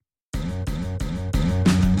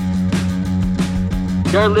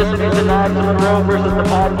You're listening to Knives in Monroe versus the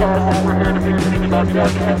podcast, and we're here to be speaking about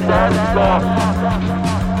guns and stuff.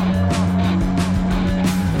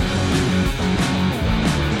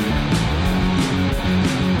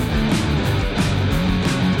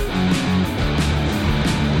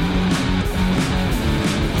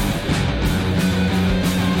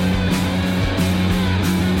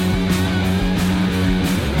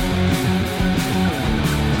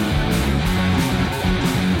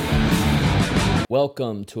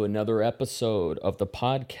 Welcome to another episode of the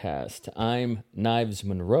podcast. I'm Knives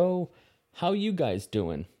Monroe. How you guys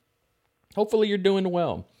doing? Hopefully you're doing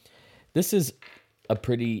well. This is a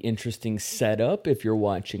pretty interesting setup if you're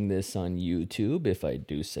watching this on YouTube, if I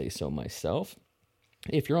do say so myself.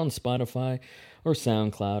 If you're on Spotify or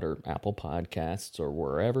SoundCloud or Apple Podcasts or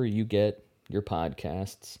wherever you get your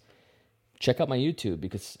podcasts, check out my YouTube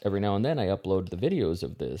because every now and then I upload the videos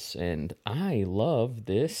of this, and I love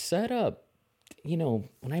this setup. You know,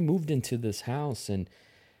 when I moved into this house and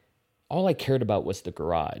all I cared about was the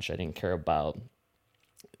garage. I didn't care about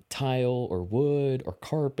tile or wood or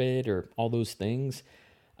carpet or all those things.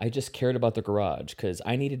 I just cared about the garage because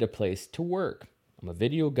I needed a place to work. I'm a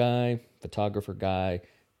video guy, photographer guy,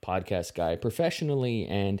 podcast guy, professionally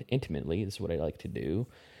and intimately. This is what I like to do.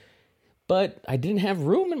 But I didn't have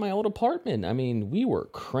room in my old apartment. I mean, we were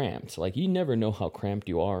cramped. Like, you never know how cramped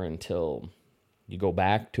you are until you go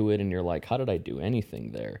back to it and you're like, how did I do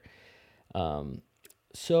anything there?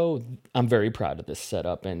 So I'm very proud of this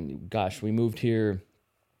setup. And gosh, we moved here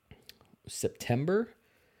September.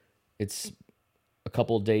 It's a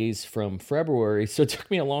couple days from February. So it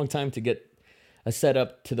took me a long time to get a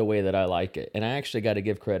setup to the way that I like it. And I actually got to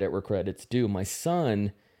give credit where credit's due. My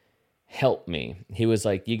son helped me. He was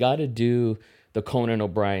like, you got to do the Conan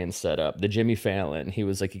O'Brien setup, the Jimmy Fallon. He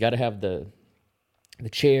was like, you got to have the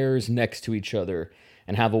chairs next to each other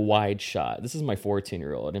and have a wide shot. This is my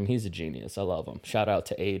 14-year-old. I mean, he's a genius. I love him. Shout out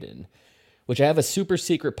to Aiden, which I have a super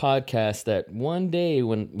secret podcast that one day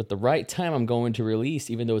when with the right time I'm going to release,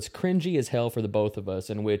 even though it's cringy as hell for the both of us,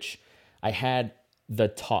 in which I had the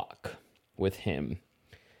talk with him.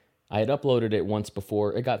 I had uploaded it once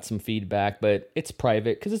before. It got some feedback, but it's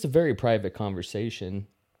private because it's a very private conversation.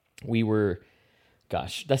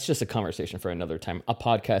 Gosh, that's just a conversation for another time. A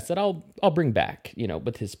podcast that I'll bring back, you know,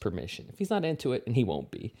 with his permission. If he's not into it, and he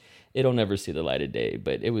won't be, it'll never see the light of day.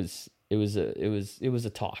 But it was a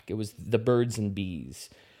talk. It was the birds and bees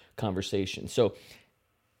conversation. So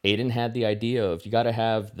Aiden had the idea of you got to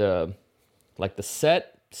have the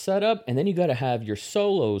set up, and then you got to have your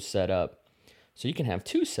solo set up, so you can have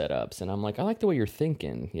two setups. And I'm like, I like the way you're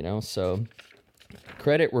thinking, you know. So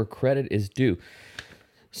credit where credit is due.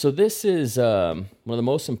 So this is one of the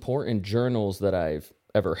most important journals that I've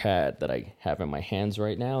ever had that I have in my hands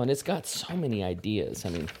right now. And it's got so many ideas.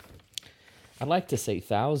 I mean, I'd like to say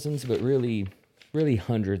thousands, but really, really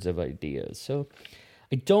hundreds of ideas. So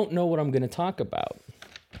I don't know what I'm going to talk about.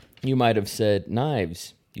 You might have said,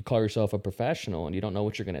 Knives, you call yourself a professional and you don't know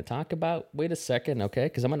what you're going to talk about? Wait a second, okay?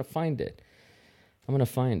 Because I'm going to find it.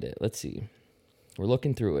 Let's see. We're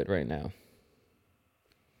looking through it right now.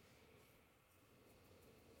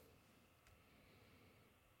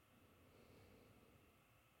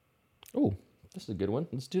 Oh, this is a good one.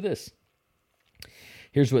 Let's do this.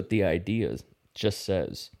 Here's what the idea just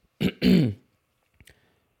says.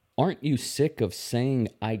 Aren't you sick of saying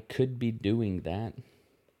I could be doing that?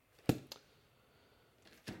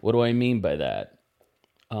 What do I mean by that?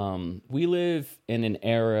 We live in an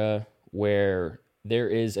era where there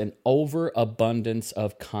is an overabundance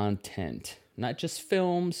of content. Not just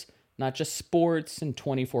films, not just sports and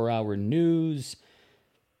 24-hour news,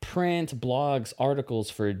 print, blogs, articles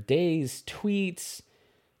for days, tweets.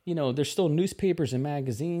 You know, there's still newspapers and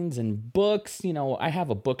magazines and books. You know, I have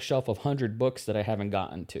a bookshelf of 100 books that I haven't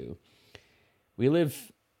gotten to. We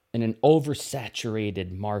live in an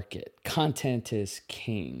oversaturated market. Content is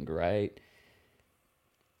king, right?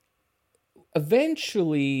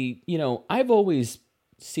 Eventually, you know, I've always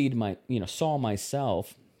saw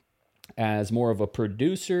myself as more of a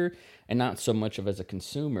producer and not so much of as a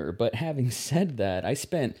consumer. But having said that, I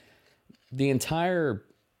spent the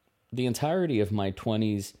entirety of my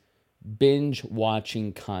 20s binge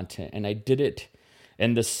watching content, and I did it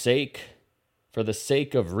for the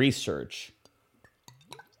sake of research.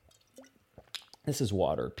 This is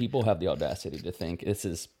water. People have the audacity to think this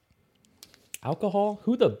is alcohol.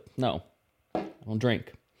 No, I don't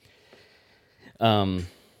drink.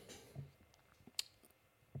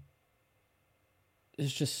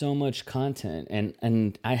 There's just so much content,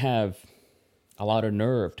 and I have a lot of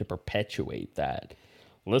nerve to perpetuate that.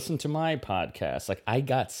 Listen to my podcast. Like, I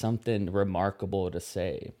got something remarkable to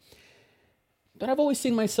say. But I've always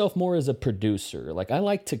seen myself more as a producer. Like, I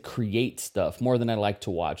like to create stuff more than I like to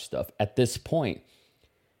watch stuff at this point.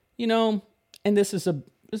 You know, and this is a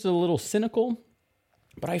little cynical,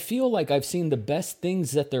 but I feel like I've seen the best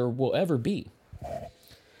things that there will ever be.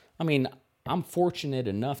 I mean, I'm fortunate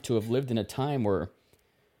enough to have lived in a time where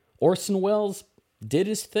Orson Welles did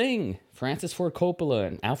his thing. Francis Ford Coppola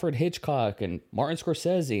and Alfred Hitchcock and Martin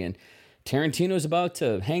Scorsese and Tarantino's about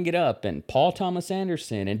to hang it up, and Paul Thomas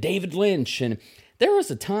Anderson and David Lynch. And there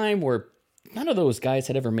was a time where none of those guys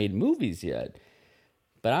had ever made movies yet.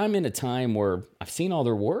 But I'm in a time where I've seen all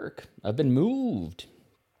their work. I've been moved.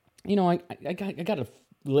 You know, I got a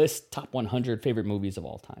list top 100 favorite movies of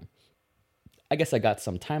all time. I guess I got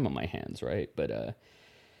some time on my hands, right? But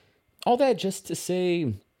all that just to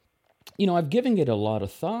say, you know, I've given it a lot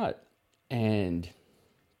of thought, and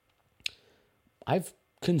I've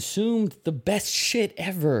consumed the best shit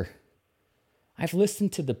ever. I've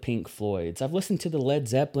listened to the Pink Floyds. I've listened to the Led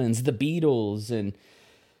Zeppelins, the Beatles, and,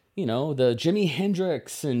 you know, the Jimi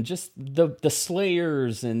Hendrix, and just the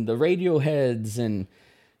Slayers and the Radioheads. And,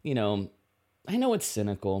 you know, I know it's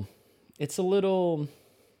cynical. It's a little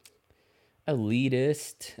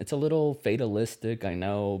elitist. It's a little fatalistic, I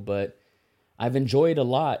know, but I've enjoyed a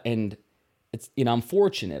lot. And it's, you know, I'm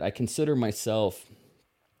fortunate. I consider myself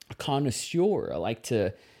a connoisseur. I like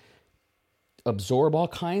to absorb all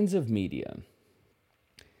kinds of media.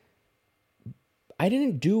 I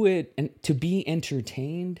didn't do it to be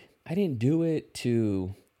entertained. I didn't do it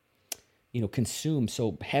to, you know, consume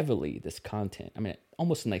so heavily this content. I mean,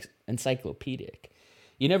 almost like encyclopedic.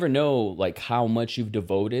 You never know, like, how much you've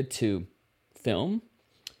devoted to film,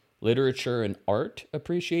 literature, and art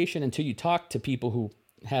appreciation until you talk to people who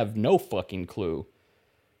have no fucking clue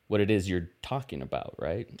what it is you're talking about,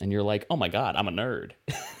 right? And you're like, oh my God, I'm a nerd.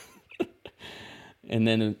 And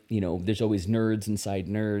then, you know, there's always nerds inside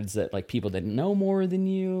nerds that, like, people that know more than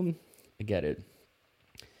you. I get it.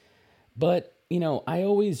 But, you know, I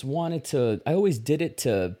always did it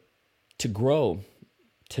to grow,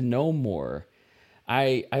 to know more.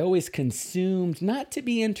 I always consumed, not to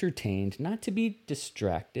be entertained, not to be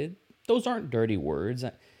distracted. Those aren't dirty words.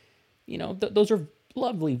 You know, those are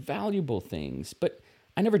lovely, valuable things. But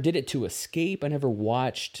I never did it to escape. I never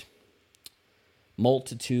watched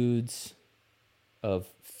multitudes of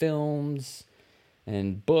films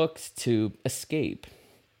and books to escape.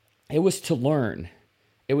 It was to learn.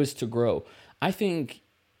 It was to grow. I think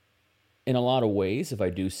in a lot of ways, if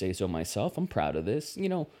I do say so myself, I'm proud of this. You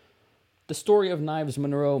know, the story of Knives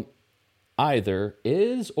Monroe either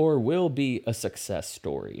is or will be a success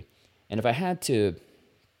story. And if I had to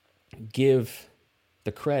give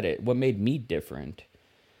the credit, what made me different,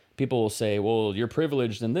 people will say, well, you're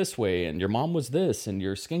privileged in this way, and your mom was this, and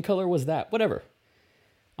your skin color was that, whatever.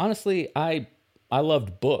 Honestly, I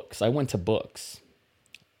loved books. I went to books.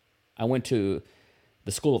 I went to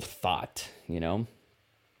the school of thought, you know?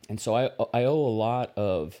 And so I owe a lot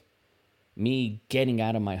of me getting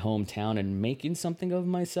out of my hometown and making something of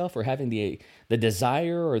myself, or having the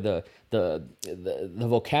desire or the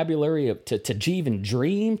vocabulary to even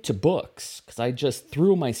dream, to books, because I just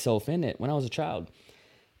threw myself in it when I was a child.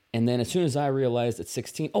 And then as soon as I realized at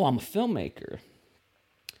 16, oh, I'm a filmmaker,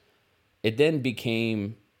 it then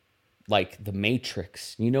became like the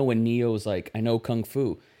Matrix. You know, when Neo's like, I know Kung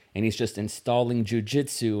Fu, and he's just installing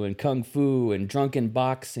jujitsu and Kung Fu and drunken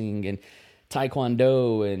boxing and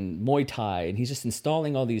Taekwondo and Muay Thai, and he's just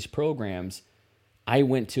installing all these programs. I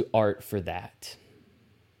went to art for that.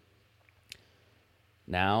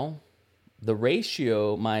 Now, the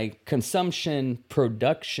ratio, my consumption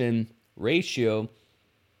production ratio,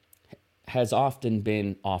 has often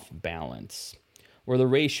been off balance, where the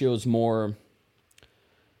ratio is more,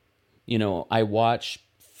 you know, I watch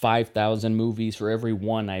 5,000 movies for every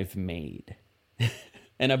one I've made.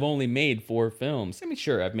 And I've only made 4 films. I mean,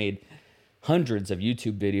 sure, I've made hundreds of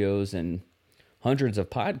YouTube videos and hundreds of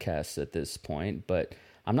podcasts at this point, but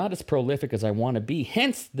I'm not as prolific as I want to be.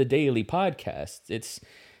 Hence the daily podcast. It's,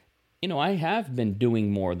 you know, I have been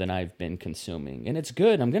doing more than I've been consuming, and it's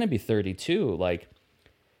good. I'm going to be 32. Like,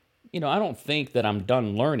 you know, I don't think that I'm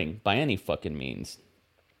done learning by any fucking means.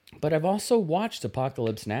 But I've also watched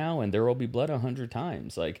Apocalypse Now and There Will Be Blood 100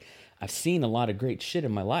 times. Like, I've seen a lot of great shit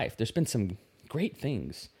in my life. There's been some great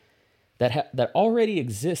things that already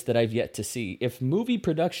exist that I've yet to see. If movie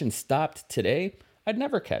production stopped today, I'd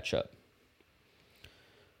never catch up.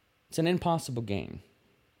 It's an impossible game.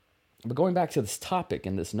 But going back to this topic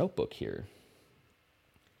in this notebook here,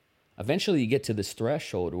 eventually you get to this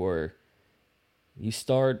threshold where you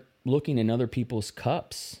start looking in other people's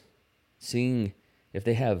cups, seeing if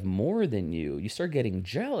they have more than you. You start getting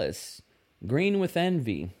jealous, green with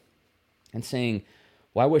envy. and saying,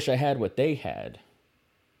 well, I wish I had what they had.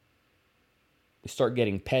 You start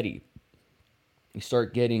getting petty. You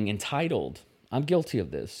start getting entitled. I'm guilty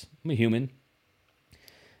of this. I'm a human.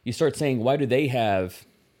 You start saying, why do they have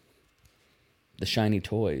the shiny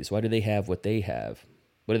toys? Why do they have what they have?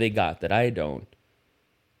 What do they got that I don't?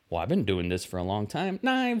 Well, I've been doing this for a long time.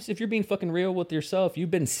 Knives, if you're being fucking real with yourself,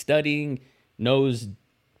 you've been studying nose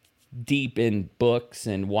deep in books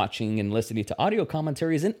and watching and listening to audio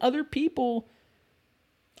commentaries and other people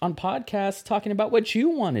on podcasts talking about what you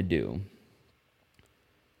want to do.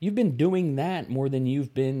 You've been doing that more than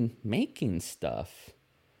you've been making stuff.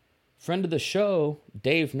 Friend of the show,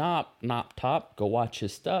 Dave Knopp Top, go watch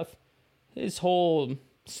his stuff. His whole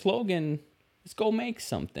slogan is go make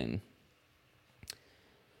something.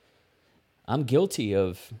 I'm guilty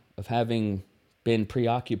of having been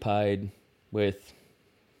preoccupied with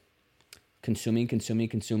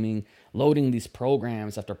consuming, loading these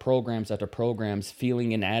programs after programs,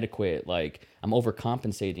 feeling inadequate, like I'm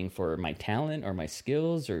overcompensating for my talent or my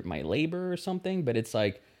skills or my labor or something, but it's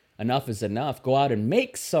like, enough is enough. Go out and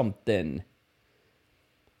make something.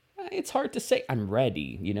 It's hard to say I'm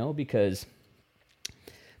ready, because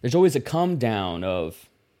there's always a come down of,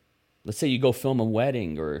 let's say you go film a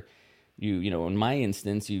wedding, or in my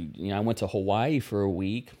instance, I went to Hawaii for a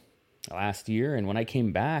week last year, and when I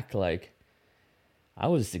came back, like, I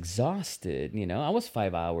was exhausted, I was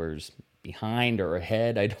 5 hours behind or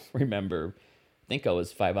ahead. I don't remember. I think I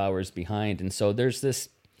was 5 hours behind. And so there's this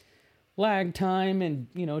lag time, and,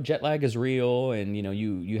 jet lag is real, and,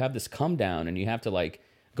 you have this come down, and you have to, like,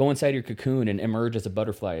 go inside your cocoon and emerge as a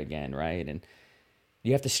butterfly again, right? And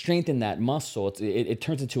you have to strengthen that muscle. It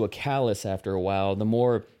turns into a callus after a while. The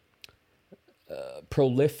more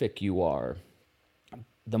prolific you are,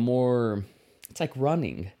 the more, it's like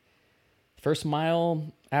running. First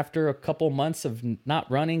mile after a couple months of not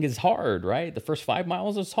running is hard, right? The first 5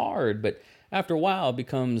 miles is hard, but after a while it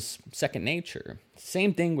becomes second nature.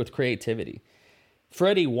 Same thing with creativity.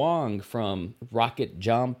 Freddie Wong from Rocket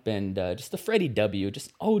Jump and just the Freddie W,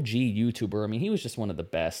 just OG YouTuber. I mean, he was just one of the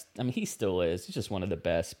best. I mean, he still is. He's just one of the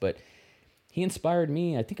best, but he inspired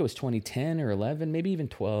me. I think it was 2010 or 11, maybe even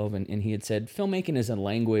 12, and he had said, filmmaking is a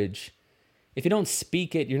language. If you don't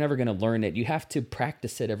speak it, you're never going to learn it. You have to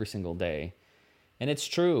practice it every single day. And it's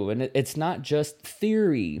true. And it's not just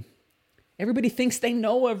theory. Everybody thinks they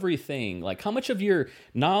know everything. Like, how much of your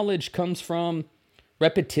knowledge comes from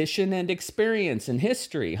repetition and experience and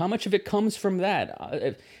history? How much of it comes from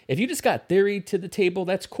that? If you just got theory to the table,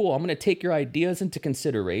 that's cool. I'm going to take your ideas into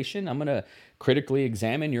consideration. I'm going to critically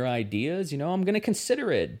examine your ideas. I'm going to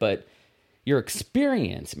consider it. But your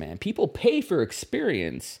experience, man, people pay for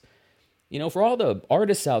experience. For all the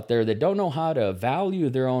artists out there that don't know how to value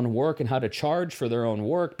their own work and how to charge for their own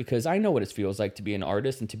work, because I know what it feels like to be an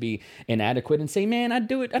artist and to be inadequate and say, man, I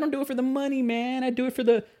don't do it for the money, man. I do it for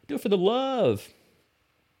the love.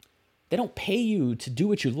 They don't pay you to do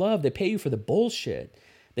what you love. They pay you for the bullshit.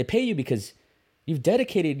 They pay you because you've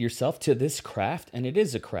dedicated yourself to this craft, and it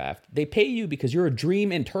is a craft. They pay you because you're a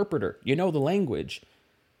dream interpreter. You know the language.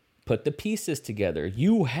 Put the pieces together.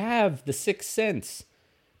 You have the sixth sense.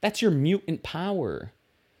 That's your mutant power.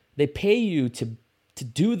 They pay you to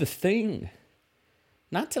do the thing,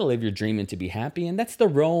 not to live your dream and to be happy. And that's the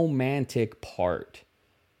romantic part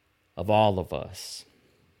of all of us.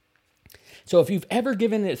 So if you've ever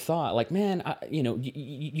given it thought, like, man,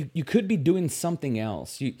 you could be doing something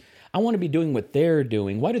else. I want to be doing what they're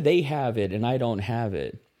doing. Why do they have it and I don't have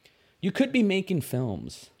it? You could be making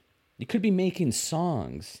films. You could be making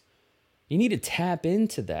songs. You need to tap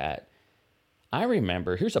into that. I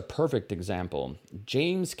remember, here's a perfect example,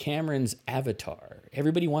 James Cameron's Avatar.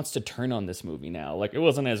 Everybody wants to turn on this movie now. Like, it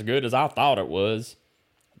wasn't as good as I thought it was.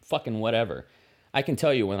 Fucking whatever. I can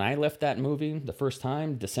tell you, when I left that movie the first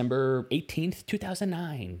time, December 18th,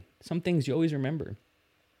 2009, some things you always remember.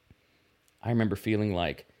 I remember feeling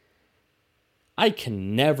like, I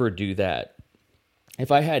can never do that. If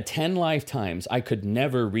I had 10 lifetimes, I could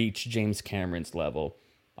never reach James Cameron's level.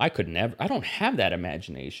 I don't have that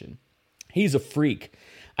imagination. He's a freak.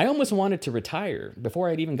 I almost wanted to retire before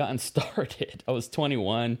I'd even gotten started. I was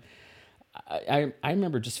 21. I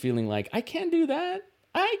remember just feeling like, I can't do that.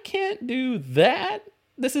 I can't do that.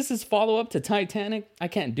 This is his follow-up to Titanic. I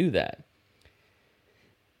can't do that.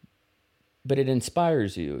 But it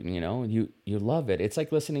inspires you, you love it. It's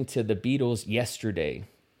like listening to the Beatles Yesterday.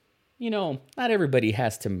 Not everybody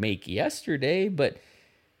has to make Yesterday, but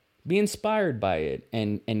be inspired by it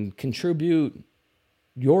and contribute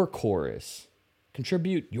your chorus,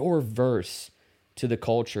 contribute your verse to the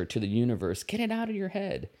culture, to the universe. Get it out of your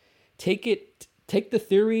head. Take the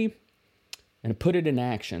theory, and put it in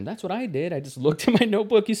action. That's what I did. I just looked at my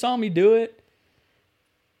notebook. You saw me do it.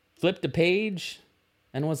 Flipped the page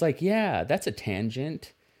and was like, yeah, that's a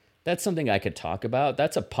tangent. That's something I could talk about.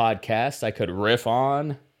 That's a podcast I could riff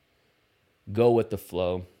on. Go with the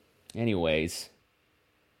flow. Anyways,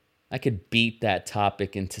 I could beat that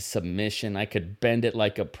topic into submission. I could bend it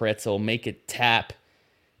like a pretzel, make it tap,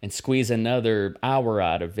 and squeeze another hour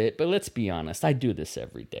out of it. But let's be honest, I do this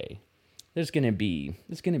every day. There's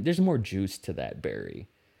more juice to that berry.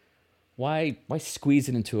 Why squeeze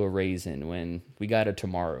it into a raisin when we got a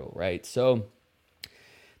tomorrow, right? So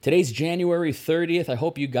today's January 30th. I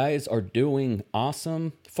hope you guys are doing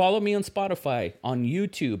awesome. Follow me on Spotify, on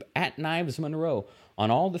YouTube, at Knives Monroe, on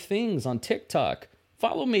all the things, on TikTok.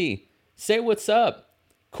 Follow me. Say what's up.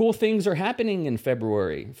 Cool things are happening in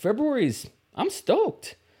February. I'm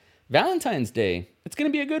stoked. Valentine's Day. It's going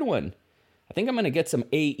to be a good one. I think I'm going to get some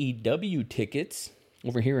AEW tickets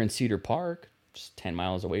over here in Cedar Park, just 10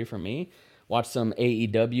 miles away from me. Watch some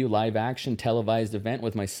AEW live action televised event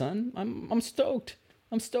with my son. I'm stoked.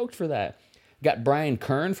 I'm stoked for that. Got Brian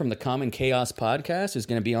Kern from the Common Chaos podcast who's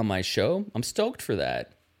going to be on my show. I'm stoked for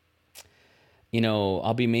that. You know,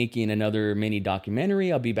 I'll be making another mini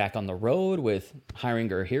documentary. I'll be back on the road with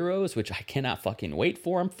Hiring Our Heroes, which I cannot fucking wait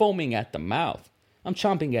for. I'm foaming at the mouth. I'm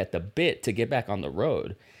chomping at the bit to get back on the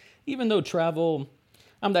road. Even though travel,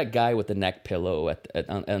 I'm that guy with the neck pillow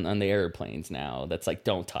on the airplanes now. That's like,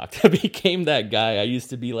 don't talk. I became that guy. I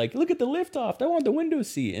used to be like, look at the liftoff. I want the window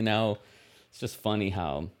seat. And now it's just funny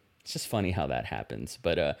how that happens.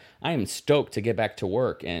 But I am stoked to get back to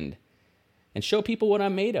work and show people what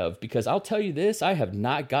I'm made of, because I'll tell you this, I have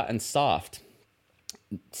not gotten soft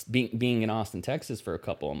being in Austin, Texas for a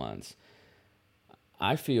couple of months.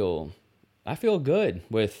 I feel good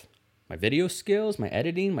with my video skills, my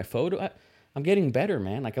editing, my photo. I'm getting better,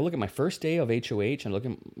 man. Like I look at my first day of HOH and look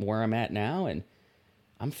at where I'm at now, and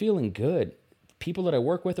I'm feeling good. People that I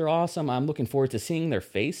work with are awesome. I'm looking forward to seeing their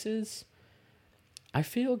faces. I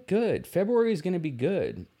feel good. February is going to be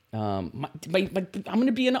good. I'm going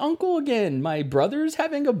to be an uncle again. My brother's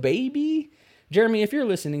having a baby. Jeremy, if you're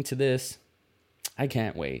listening to this, I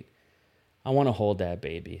can't wait. I want to hold that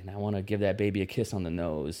baby, and I want to give that baby a kiss on the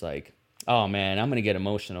nose. Like, oh man, I'm going to get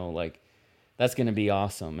emotional. Like, that's going to be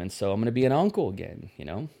awesome. And so I'm going to be an uncle again, you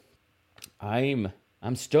know? I'm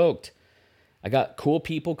stoked. I got cool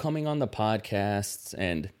people coming on the podcasts,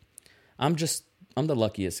 and I'm the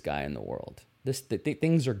luckiest guy in the world.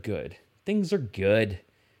 Things are good. Things are good.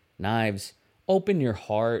 Knives, open your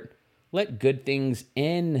heart. Let good things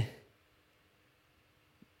in.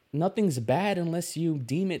 Nothing's bad unless you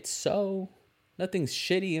deem it so. Nothing's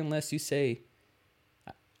shitty unless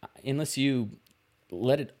you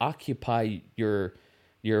let it occupy your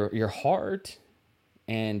heart.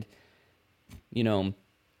 And, you know,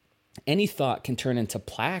 any thought can turn into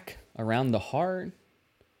plaque around the heart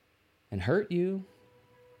and hurt you.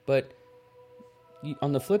 But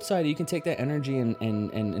on the flip side, you can take that energy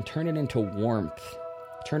and turn it into warmth,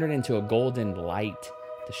 turn it into a golden light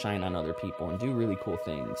to shine on other people and do really cool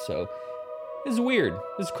things. So this is weird.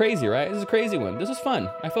 This is crazy, right? This is a crazy one. This is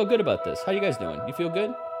fun. I feel good about this. How you guys doing? You feel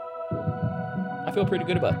good? I feel pretty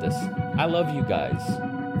good about this. I love you guys.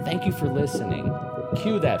 Thank you for listening.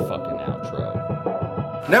 Cue that fucking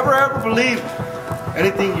outro. Never ever believe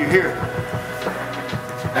anything you hear.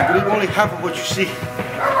 And believe only half of what you see.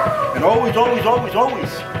 And always, always, always,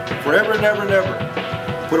 always, forever and ever and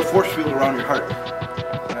ever, put a force field around your heart.